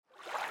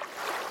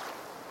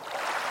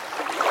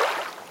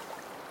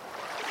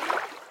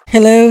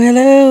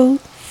Hello,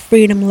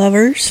 freedom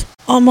lovers.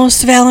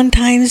 Almost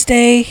Valentine's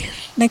Day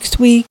next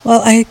week.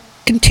 Well, I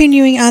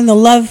continuing on the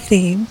love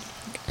theme,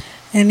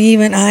 and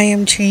even I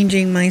am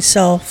changing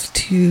myself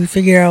to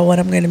figure out what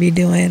I'm going to be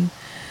doing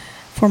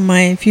for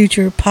my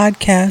future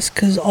podcast,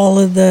 because all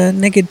of the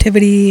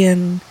negativity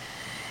and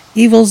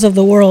evils of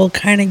the world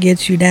kind of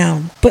gets you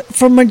down. But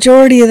for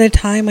majority of the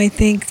time, I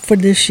think for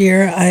this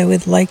year, I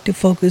would like to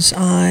focus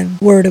on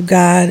Word of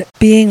God,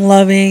 being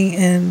loving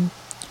and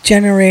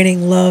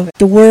generating love.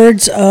 The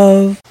words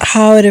of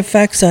how it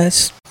affects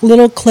us.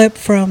 Little clip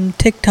from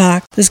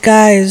TikTok. This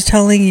guy is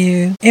telling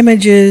you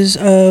images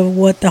of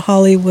what the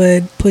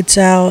Hollywood puts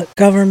out.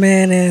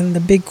 Government and the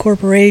big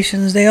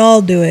corporations, they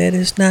all do it.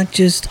 It's not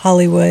just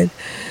Hollywood.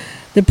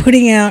 They're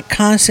putting out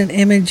constant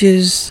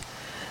images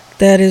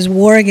that is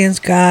war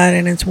against God,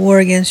 and it's war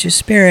against your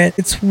spirit.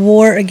 It's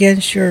war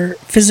against your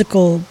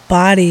physical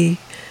body,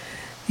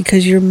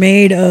 because you're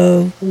made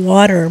of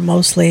water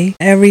mostly.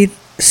 Every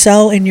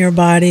cell in your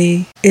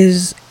body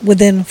is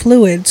within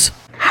fluids.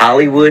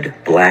 Hollywood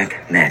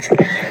black magic.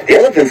 The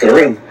elephants in the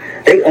room,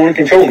 they own and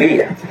control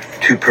media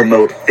to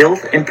promote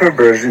filth and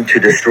perversion to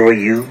destroy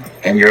you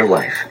and your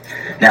life.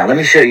 Now, let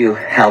me show you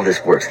how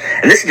this works.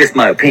 And this is just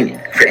my opinion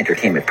for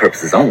entertainment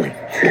purposes only.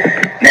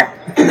 Now,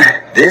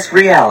 this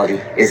reality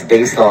is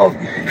based off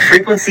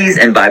frequencies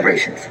and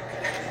vibrations.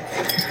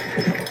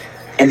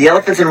 And the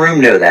elephants in the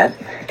room know that,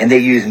 and they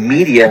use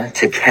media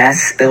to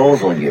cast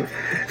spells on you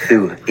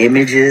through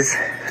images,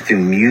 through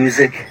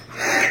music,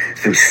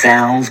 through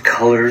sounds,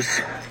 colors,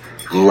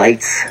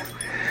 lights,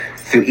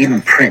 through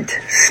even print,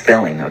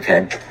 spelling,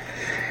 okay?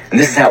 And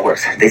this is how it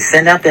works. They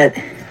send out that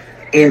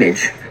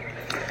image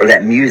or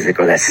that music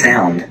or that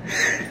sound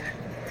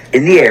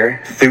in the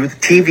air through the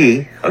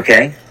TV,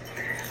 okay?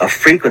 A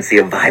frequency,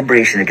 a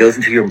vibration that goes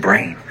into your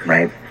brain,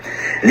 right?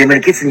 And then when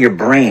it gets in your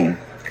brain,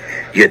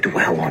 you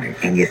dwell on it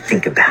and you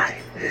think about it.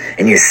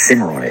 And you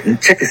simmer on it.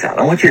 And check this out.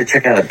 I want you to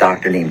check out a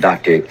doctor named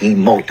Dr.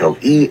 Emoto,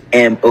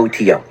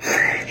 E-M-O-T-O.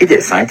 He did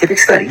a scientific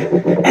study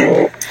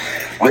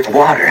with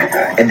water,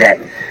 and that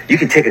you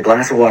can take a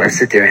glass of water,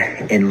 sit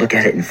there and look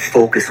at it and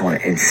focus on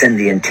it and send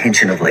the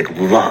intention of like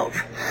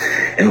love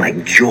and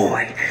like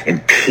joy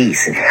and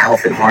peace and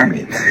health and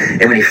harmony.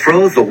 And when he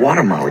froze the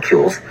water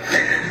molecules,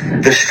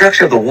 the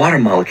structure of the water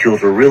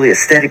molecules were really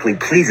aesthetically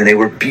pleasing. They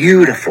were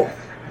beautiful,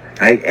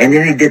 right? And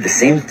then he did the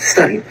same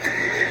study,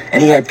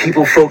 and he had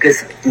people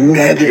focus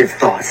negative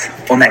thoughts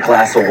on that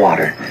glass of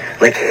water,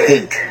 like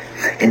hate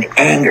and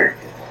anger.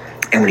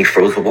 And when he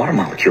froze the water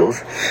molecules,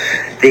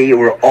 they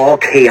were all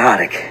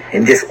chaotic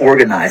and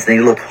disorganized, and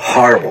they looked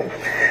horrible.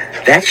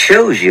 That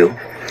shows you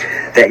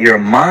that your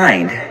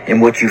mind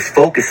and what you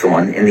focus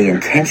on and the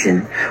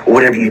intention, or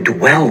whatever you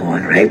dwell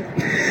on, right,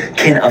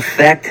 can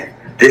affect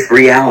this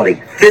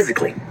reality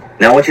physically.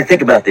 Now, I want you to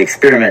think about the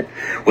experiment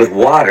with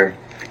water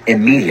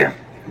and media.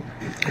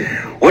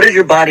 What is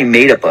your body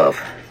made up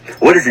of?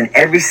 What is in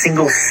every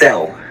single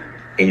cell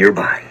in your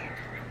body?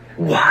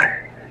 Water.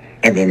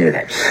 And they knew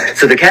that.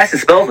 So they're casting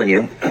spells on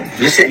you.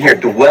 You're sitting here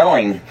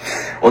dwelling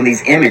on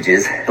these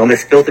images, on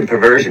this filth and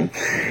perversion.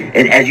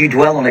 And as you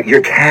dwell on it,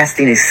 you're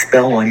casting a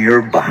spell on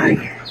your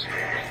body.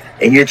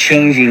 And you're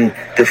changing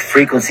the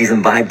frequencies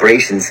and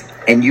vibrations.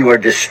 And you are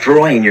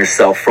destroying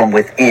yourself from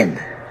within.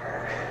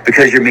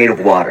 Because you're made of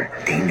water.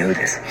 They know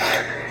this.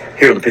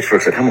 Here on the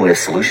Pitchforks, I come with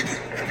solutions.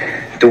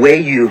 The way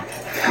you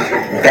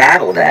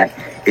battle that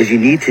is you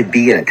need to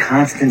be in a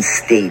constant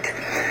state.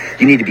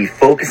 You need to be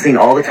focusing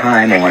all the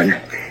time on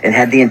and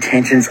have the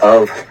intentions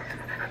of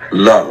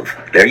love.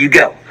 There you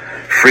go.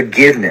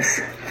 Forgiveness.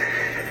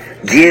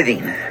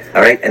 Giving.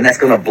 All right? And that's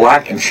going to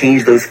block and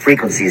change those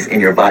frequencies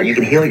in your body. You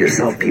can heal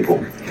yourself,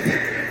 people.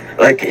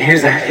 Like,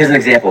 here's an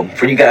example.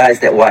 For you guys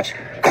that watch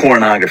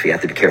pornography, I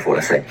have to be careful what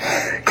I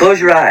say. Close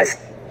your eyes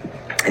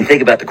and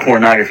think about the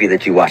pornography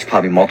that you watch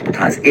probably multiple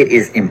times. It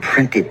is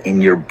imprinted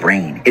in your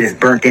brain. It is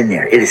burnt in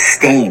there. It is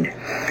stained.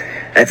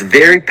 That's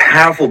very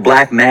powerful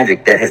black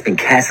magic that has been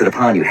casted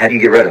upon you. How do you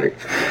get rid of it?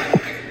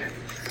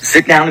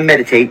 Sit down and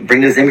meditate,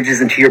 bring those images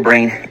into your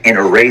brain and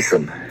erase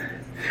them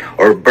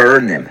or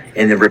burn them,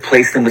 and then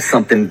replace them with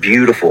something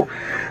beautiful,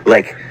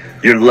 like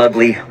your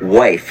lovely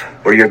wife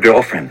or your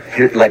girlfriend.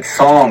 Like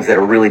songs that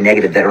are really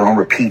negative that are on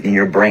repeat in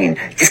your brain.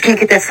 Just can't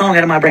get that song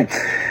out of my brain.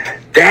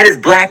 That is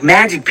black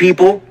magic,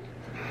 people.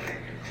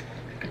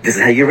 This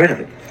is how you get rid of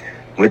it.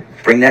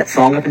 Bring that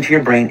song up into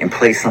your brain and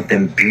play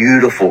something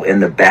beautiful in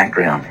the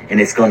background,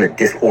 and it's going to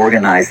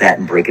disorganize that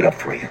and break it up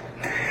for you.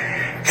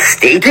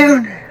 Stay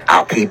tuned.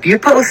 I'll keep you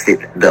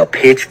posted. The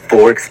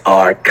pitchforks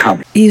are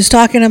coming. He's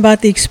talking about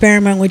the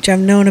experiment, which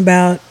I've known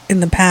about in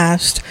the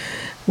past,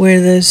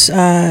 where this,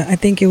 I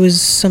think it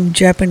was some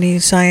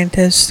Japanese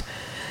scientists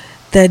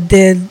that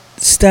did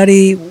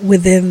study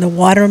within the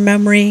water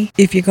memory.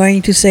 If you're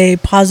going to say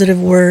positive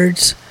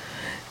words,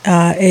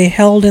 it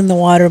held in the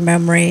water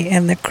memory,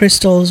 and the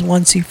crystals,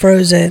 once he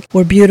froze it,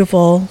 were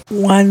beautiful.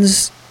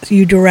 Once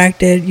you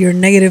directed your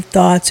negative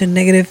thoughts and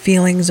negative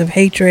feelings of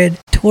hatred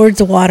towards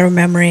the water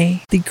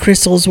memory, the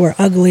crystals were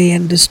ugly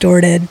and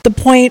distorted. The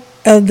point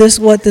of this,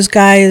 what this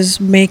guy is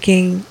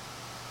making,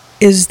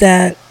 is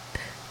that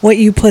what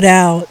you put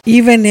out,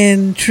 even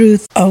in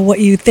truth of what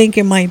you think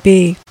it might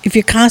be. If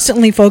you're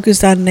constantly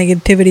focused on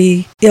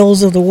negativity,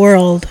 ills of the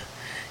world,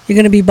 you're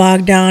going to be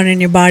bogged down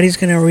and your body's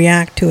going to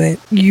react to it.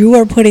 You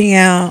are putting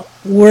out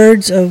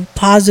words of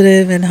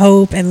positive and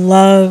hope and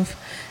love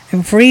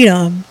and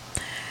freedom.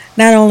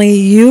 Not only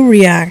you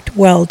react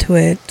well to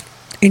it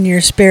in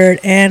your spirit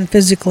and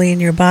physically in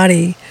your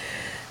body,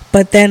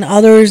 but then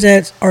others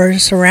that are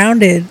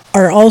surrounded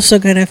are also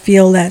going to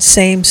feel that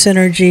same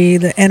synergy,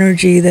 the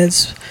energy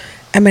that's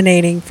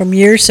emanating from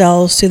your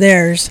cells to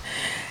theirs.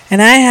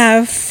 And I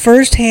have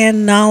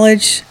firsthand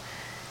knowledge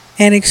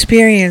and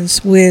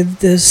experience with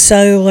the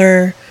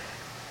cellular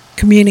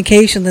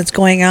communication that's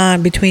going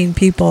on between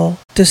people.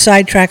 To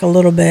sidetrack a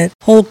little bit,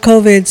 whole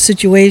COVID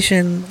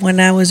situation, when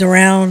I was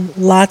around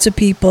lots of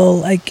people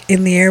like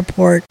in the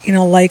airport,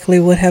 likely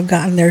would have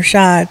gotten their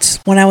shots.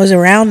 When I was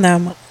around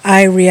them,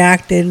 I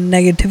reacted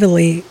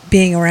negatively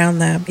being around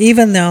them,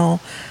 even though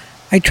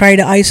I try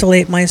to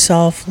isolate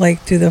myself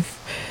like to the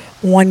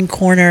one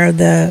corner of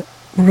the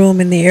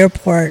room in the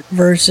airport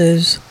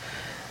versus,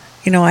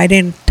 I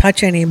didn't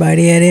touch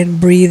anybody. I didn't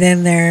breathe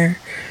in their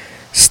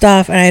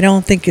stuff, and I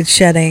don't think it's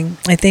shedding.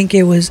 I think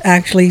it was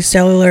actually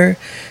cellular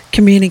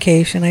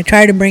communication. I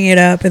tried to bring it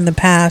up in the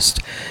past,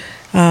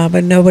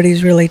 but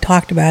nobody's really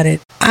talked about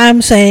it.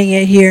 I'm saying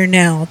it here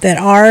now that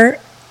our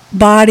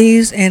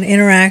bodies and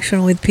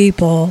interaction with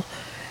people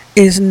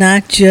is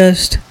not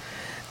just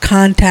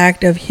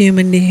contact of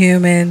human to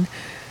human,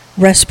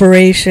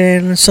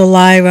 respiration,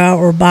 saliva,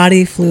 or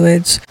body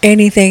fluids,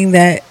 anything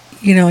that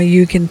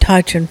you can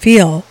touch and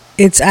feel.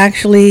 It's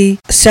actually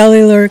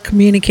cellular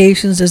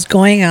communications that's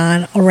going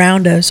on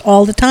around us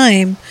all the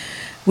time.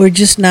 We're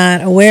just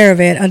not aware of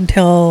it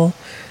until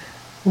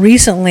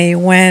recently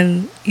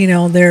when,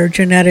 they're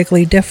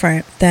genetically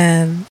different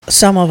than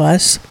some of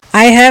us.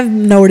 I have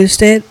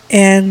noticed it,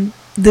 and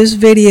this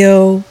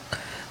video,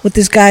 what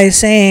this guy is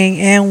saying,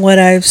 and what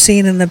I've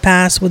seen in the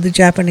past with the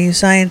Japanese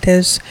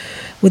scientists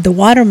with the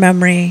water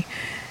memory,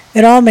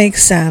 it all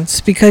makes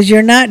sense because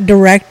you're not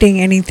directing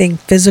anything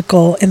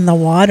physical in the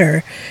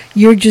water.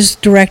 You're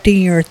just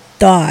directing your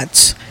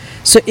thoughts.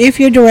 So if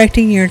you're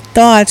directing your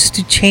thoughts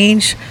to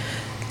change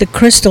the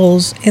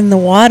crystals in the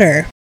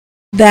water,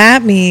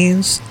 that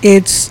means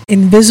it's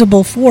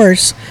invisible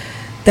force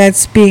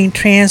that's being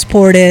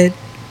transported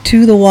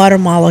to the water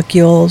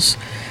molecules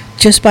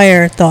just by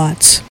our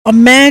thoughts.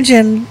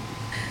 Imagine,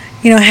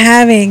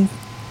 having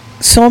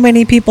so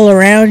many people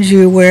around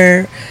you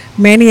where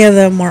many of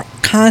them are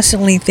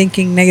constantly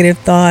thinking negative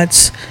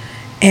thoughts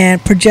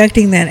and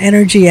projecting that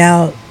energy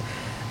out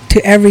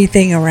to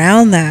everything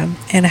around them,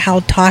 and how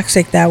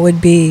toxic that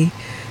would be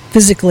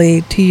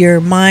physically to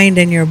your mind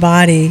and your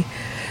body,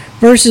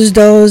 versus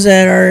those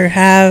that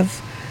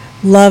have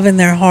love in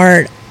their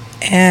heart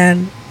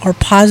and are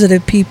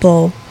positive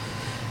people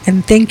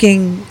and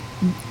thinking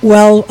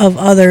well of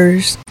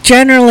others,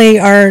 generally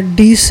are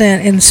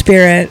decent in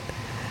spirit,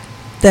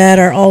 that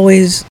are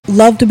always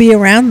love to be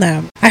around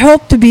them. I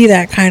hope to be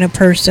that kind of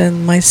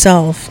person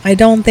myself. I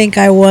don't think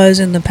I was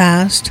in the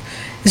past.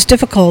 It's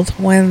difficult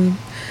when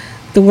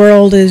the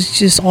world is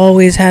just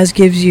always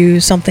gives you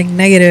something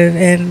negative,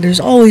 and there's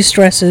always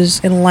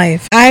stresses in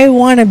life. I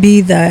want to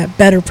be the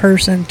better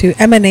person to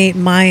emanate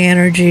my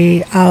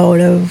energy out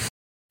of,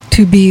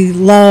 to be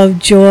love,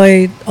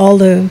 joy, all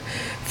the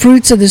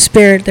fruits of the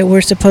Spirit that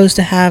we're supposed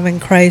to have in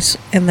Christ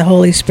and the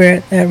Holy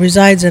Spirit that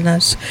resides in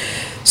us.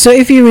 So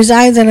if He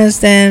resides in us,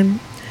 then,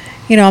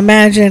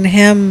 imagine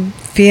Him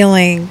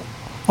feeling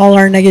all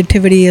our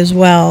negativity as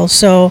well.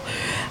 So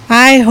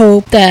I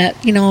hope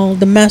that,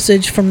 the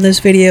message from this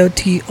video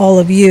to all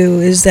of you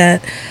is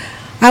that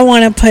I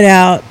want to put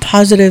out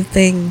positive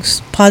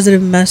things,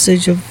 positive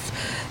message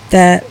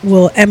that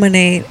will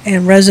emanate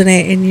and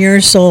resonate in your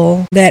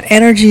soul. That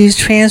energy is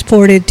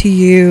transported to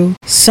you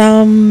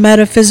some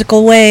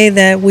metaphysical way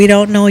that we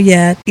don't know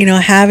yet.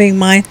 Having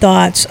my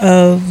thoughts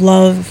of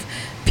love,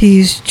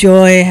 peace,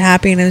 joy,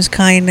 happiness,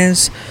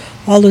 kindness,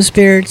 all the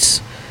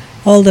spirits,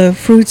 all the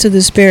fruits of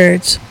the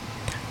spirits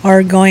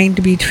are going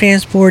to be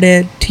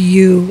transported to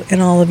you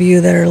and all of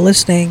you that are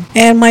listening.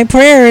 And my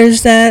prayer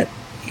is that,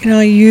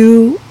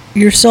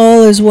 your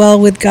soul is well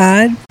with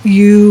God.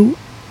 You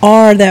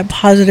are that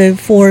positive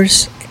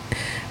force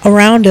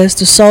around us,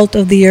 the salt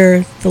of the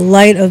earth, the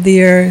light of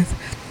the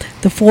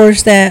earth, the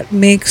force that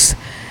makes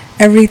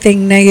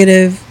everything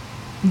negative,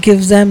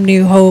 gives them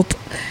new hope.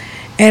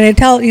 And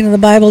the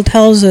Bible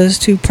tells us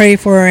to pray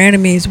for our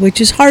enemies,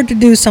 which is hard to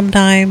do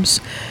sometimes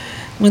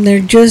when they're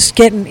just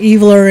getting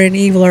eviler and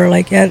eviler.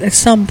 Like at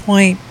some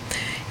point,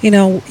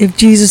 if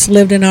Jesus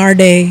lived in our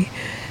day,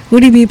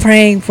 would He be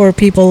praying for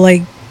people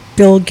like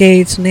Bill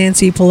Gates,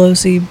 Nancy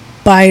Pelosi,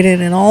 Biden,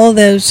 and all of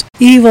those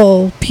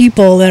evil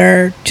people that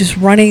are just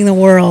running the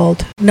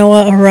world?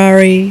 Noah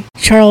Harari,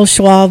 Charles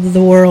Schwab of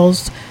the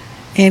world,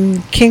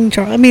 and King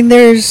Charles. I mean,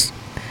 there's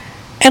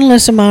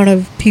endless amount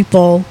of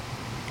people,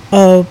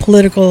 of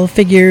political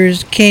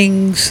figures,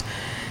 kings,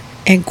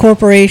 and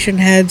corporation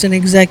heads and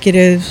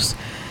executives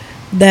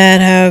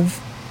that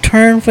have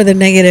turn for the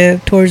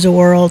negative towards the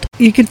world.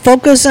 You can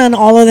focus on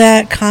all of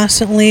that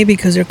constantly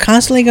because they're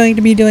constantly going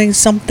to be doing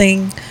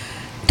something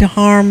to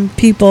harm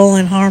people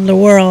and harm the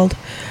world.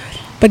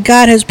 But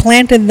God has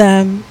planted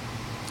them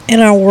in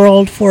our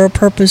world for a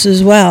purpose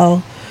as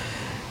well.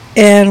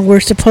 And we're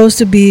supposed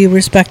to be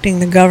respecting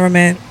the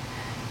government.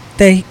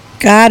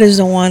 God is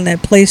the one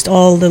that placed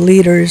all the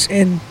leaders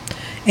and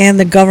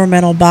the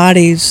governmental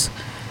bodies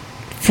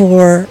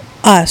for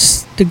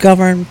us to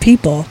govern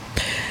people.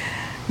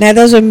 Now, it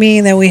doesn't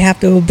mean that we have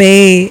to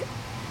obey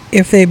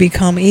if they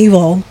become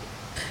evil,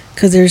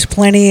 because there's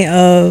plenty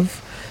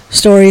of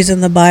stories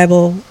in the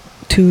Bible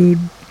to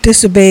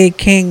disobey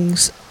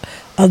kings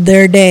of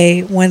their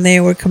day when they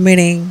were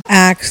committing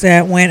acts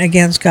that went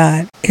against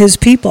God, his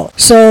people.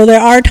 So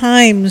there are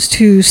times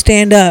to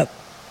stand up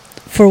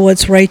for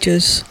what's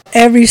righteous.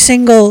 Every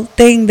single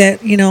thing that,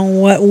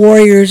 what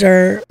warriors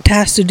are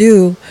tasked to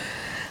do,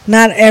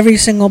 not every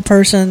single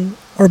person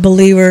or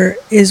believer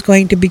is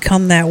going to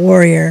become that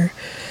warrior.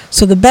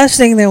 So the best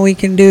thing that we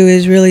can do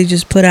is really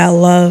just put out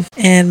love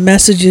and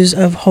messages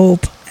of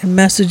hope and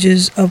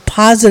messages of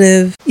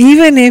positive.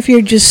 Even if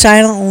you're just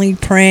silently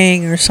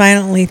praying or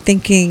silently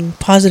thinking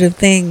positive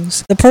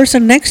things, the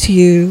person next to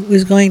you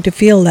is going to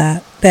feel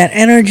that. That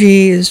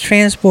energy is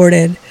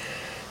transported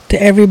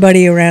to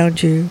everybody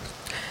around you.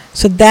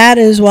 So that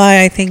is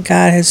why I think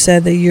God has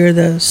said that you're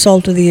the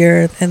salt of the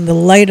earth and the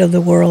light of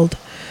the world.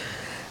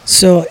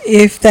 So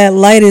if that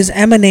light is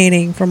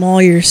emanating from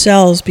all your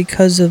cells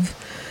because of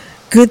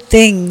good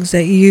things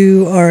that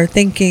you are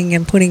thinking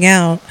and putting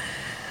out,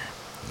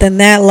 then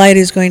that light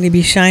is going to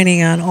be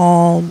shining on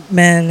all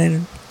men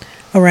and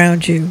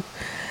around you.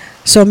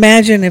 So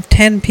imagine if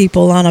 10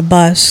 people on a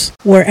bus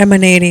were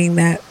emanating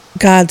that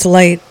God's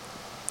light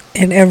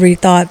in every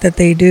thought that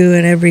they do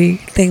and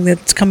everything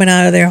that's coming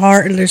out of their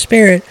heart and their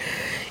spirit,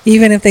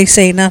 even if they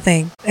say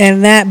nothing.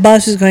 And that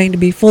bus is going to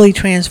be fully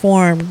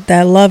transformed.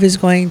 That love is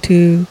going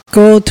to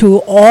go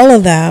to all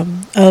of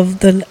them,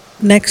 of the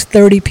next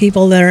 30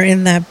 people that are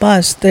in that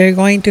bus. They're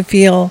going to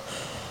feel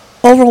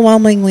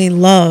overwhelmingly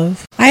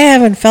love. I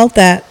haven't felt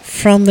that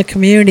from the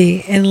community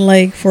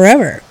in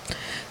forever.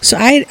 So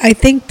I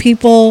think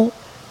people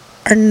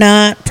are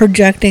not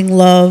projecting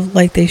love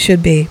like they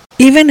should be.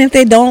 Even if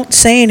they don't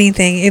say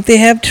anything, if they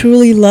have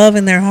truly love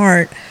in their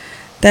heart,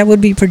 that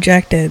would be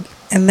projected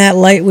and that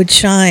light would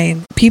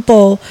shine.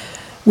 People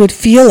would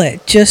feel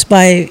it just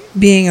by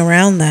being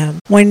around them.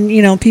 When,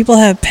 people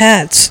have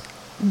pets,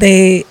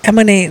 they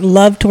emanate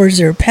love towards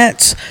their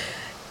pets,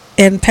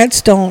 and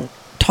pets don't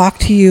talk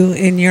to you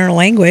in your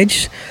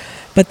language,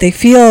 but they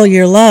feel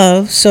your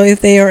love. So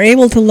if they are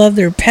able to love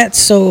their pets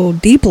so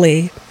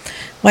deeply,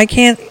 why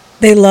can't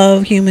they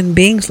love human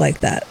beings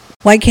like that?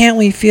 Why can't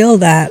we feel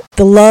that?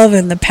 The love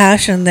and the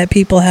passion that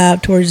people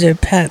have towards their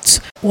pets.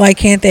 Why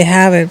can't they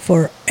have it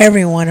for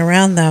everyone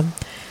around them?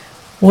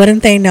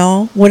 Wouldn't they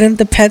know? Wouldn't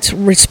the pets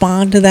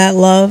respond to that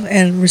love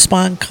and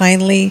respond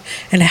kindly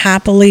and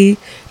happily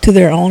to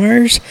their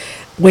owners,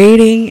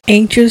 waiting,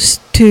 anxious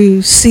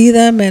to see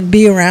them and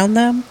be around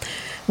them?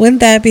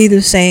 Wouldn't that be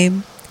the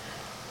same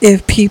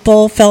if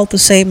people felt the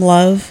same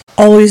love?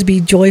 Always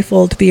be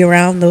joyful to be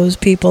around those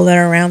people that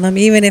are around them,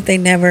 even if they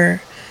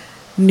never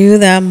knew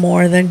them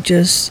more than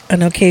just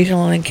an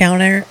occasional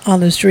encounter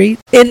on the street.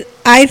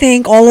 I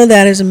think all of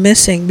that is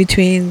missing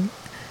between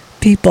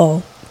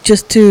people,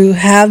 just to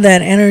have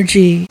that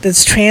energy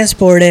that's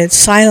transported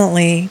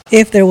silently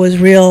if there was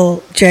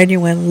real,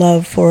 genuine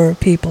love for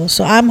people.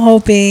 So I'm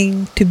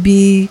hoping to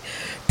be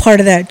part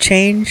of that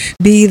change,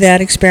 be that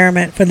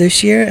experiment for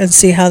this year and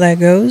see how that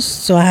goes.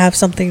 So I have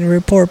something to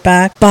report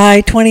back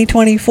by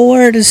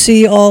 2024 to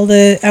see all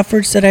the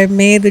efforts that I've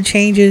made, the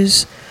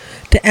changes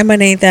to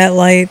emanate that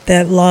light,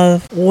 that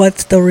love, what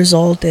the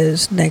result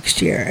is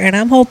next year. And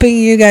I'm hoping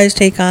you guys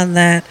take on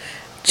that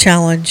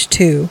challenge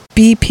too.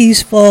 Be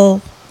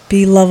peaceful,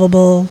 be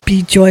lovable,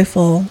 be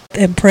joyful,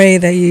 and pray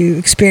that you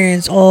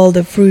experience all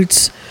the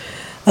fruits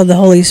of the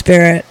Holy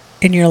Spirit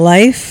in your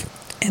life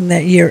and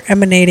that you're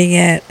emanating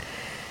it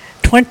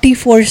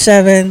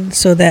 24/7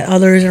 so that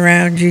others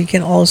around you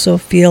can also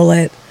feel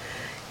it,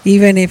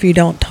 even if you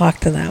don't talk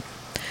to them.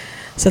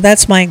 So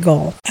that's my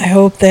goal. I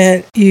hope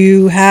that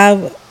you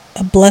have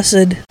a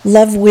blessed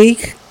love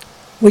week,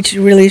 which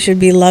really should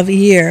be love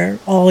year,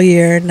 all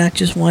year, not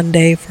just one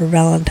day for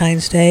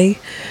Valentine's Day.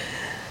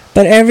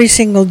 But every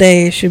single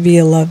day should be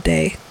a love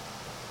day.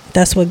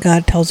 That's what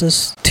God tells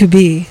us to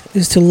be,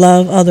 is to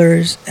love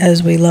others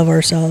as we love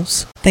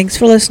ourselves. Thanks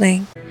for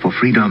listening. For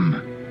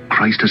freedom,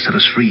 Christ has set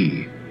us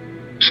free.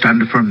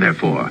 Stand firm,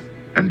 therefore,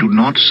 and do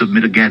not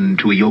submit again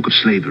to a yoke of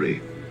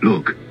slavery.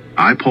 Look,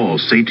 I, Paul,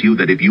 say to you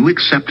that if you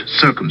accept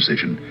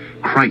circumcision,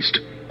 Christ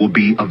will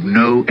be of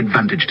no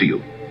advantage to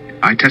you.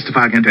 I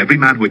testify again to every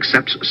man who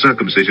accepts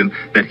circumcision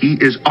that he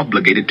is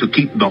obligated to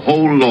keep the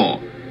whole law.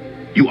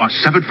 You are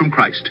severed from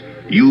Christ.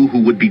 You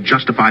who would be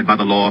justified by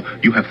the law,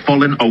 you have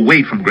fallen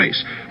away from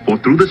grace. For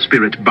through the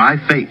Spirit, by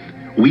faith,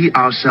 we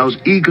ourselves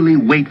eagerly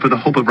wait for the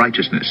hope of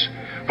righteousness.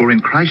 For in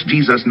Christ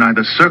Jesus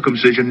neither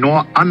circumcision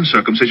nor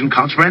uncircumcision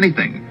counts for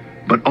anything,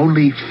 but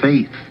only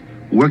faith,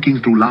 working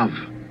through love.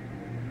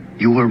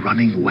 You were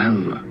running well.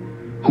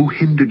 Who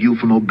hindered you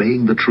from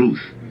obeying the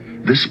truth?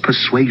 This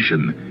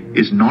persuasion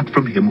is not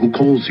from him who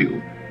calls you.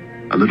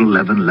 A little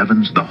leaven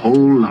leavens the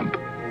whole lump.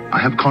 I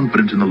have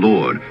confidence in the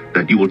Lord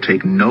that you will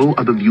take no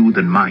other view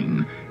than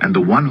mine, and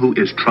the one who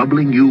is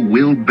troubling you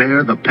will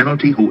bear the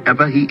penalty,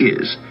 whoever he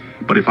is.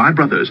 But if I,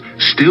 brothers,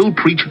 still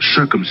preach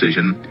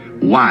circumcision,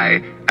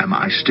 why am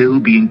I still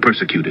being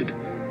persecuted?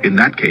 In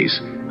that case,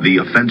 the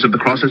offense of the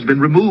cross has been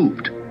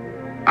removed.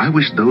 I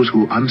wish those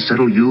who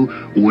unsettle you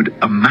would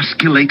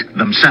emasculate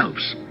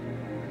themselves.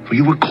 For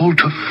you were called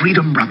to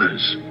freedom,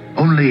 brothers.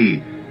 Only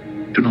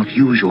do not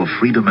use your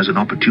freedom as an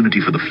opportunity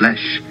for the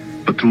flesh,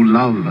 but through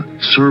love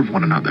serve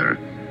one another.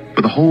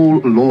 For the whole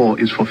law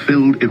is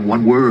fulfilled in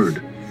one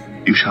word: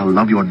 you shall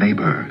love your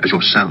neighbor as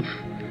yourself.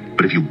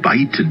 But if you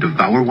bite and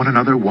devour one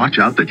another, watch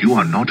out that you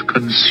are not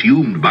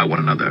consumed by one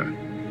another.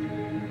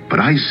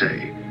 But I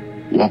say,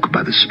 walk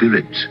by the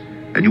Spirit,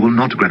 and you will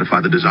not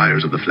gratify the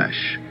desires of the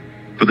flesh.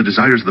 For the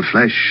desires of the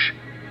flesh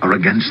are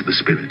against the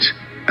Spirit,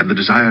 and the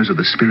desires of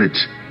the Spirit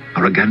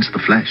are against the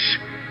flesh.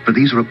 For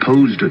these are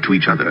opposed to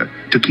each other,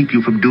 to keep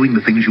you from doing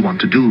the things you want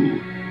to do.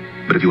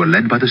 But if you are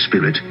led by the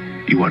Spirit,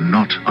 you are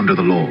not under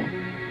the law.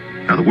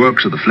 Now the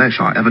works of the flesh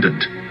are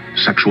evident: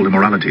 sexual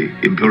immorality,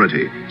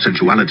 impurity,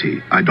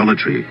 sensuality,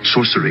 idolatry,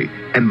 sorcery,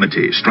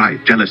 enmity,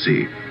 strife,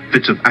 jealousy,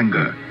 fits of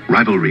anger,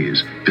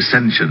 rivalries,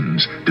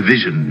 dissensions,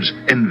 divisions,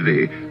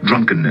 envy,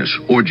 drunkenness,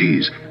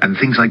 orgies, and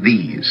things like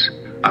these.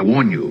 I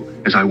warn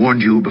you, as I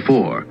warned you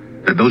before,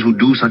 that those who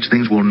do such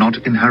things will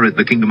not inherit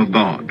the kingdom of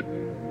God.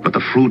 But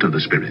the fruit of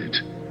the Spirit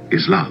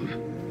is love,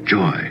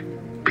 joy,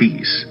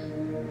 peace,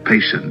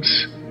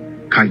 patience,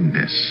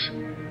 kindness,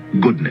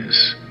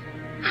 goodness,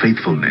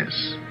 faithfulness,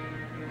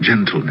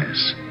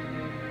 gentleness,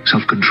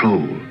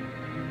 self-control.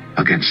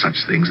 Against such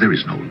things there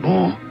is no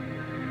law.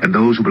 And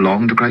those who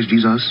belong to Christ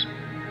Jesus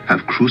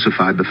have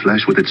crucified the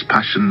flesh with its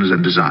passions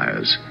and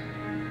desires.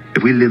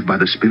 If we live by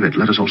the Spirit,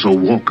 let us also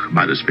walk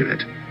by the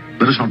Spirit.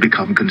 Let us not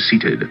become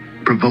conceited,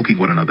 provoking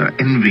one another,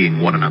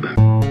 envying one another.